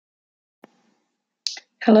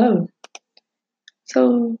Hello.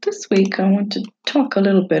 So this week I want to talk a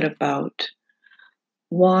little bit about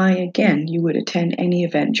why, again, you would attend any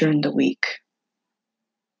event during the week.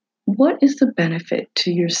 What is the benefit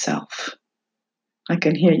to yourself? I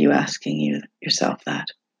can hear you asking yourself that.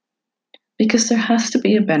 Because there has to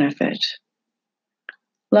be a benefit.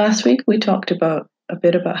 Last week we talked about a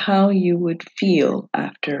bit about how you would feel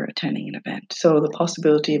after attending an event. So the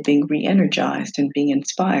possibility of being re-energized and being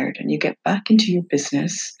inspired, and you get back into your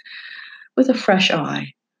business with a fresh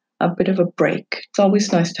eye, a bit of a break. It's always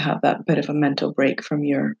nice to have that bit of a mental break from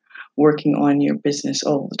your working on your business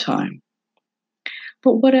all the time.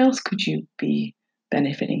 But what else could you be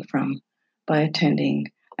benefiting from by attending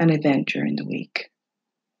an event during the week?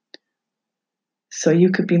 So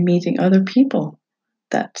you could be meeting other people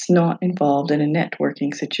that's not involved in a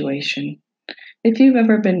networking situation. If you've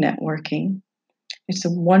ever been networking, it's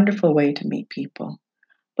a wonderful way to meet people.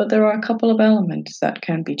 But there are a couple of elements that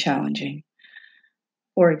can be challenging.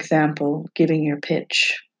 For example, giving your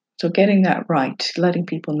pitch. So, getting that right, letting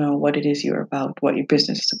people know what it is you're about, what your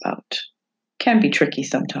business is about, can be tricky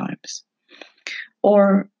sometimes.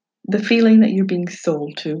 Or the feeling that you're being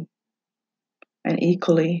sold to, and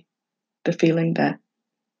equally the feeling that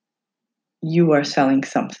you are selling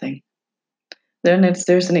something.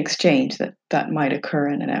 There's an exchange that might occur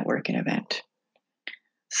in a networking event.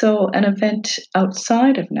 So, an event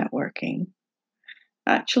outside of networking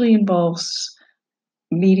actually involves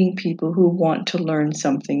meeting people who want to learn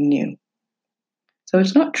something new. So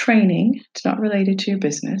it's not training, it's not related to your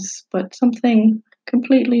business, but something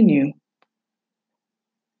completely new.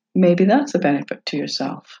 Maybe that's a benefit to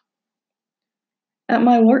yourself. At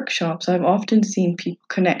my workshops, I've often seen people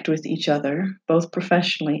connect with each other, both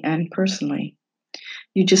professionally and personally.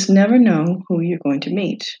 You just never know who you're going to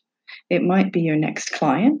meet. It might be your next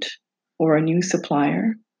client, or a new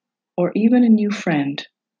supplier, or even a new friend.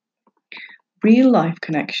 Real life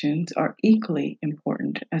connections are equally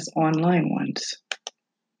important as online ones.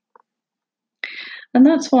 And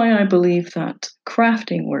that's why I believe that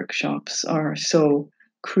crafting workshops are so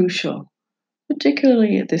crucial,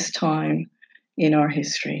 particularly at this time in our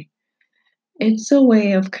history. It's a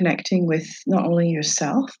way of connecting with not only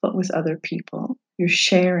yourself, but with other people. You're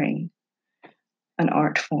sharing an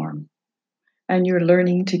art form and you're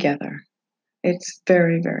learning together. It's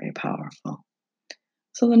very, very powerful.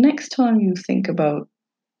 So the next time you think about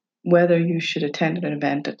whether you should attend an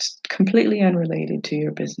event that's completely unrelated to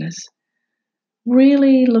your business,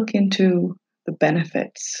 really look into the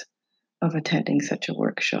benefits of attending such a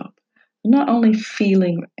workshop. Not only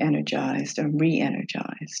feeling energized and re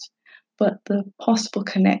energized, but the possible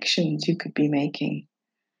connections you could be making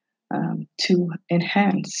to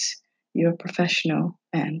enhance your professional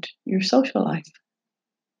and your social life.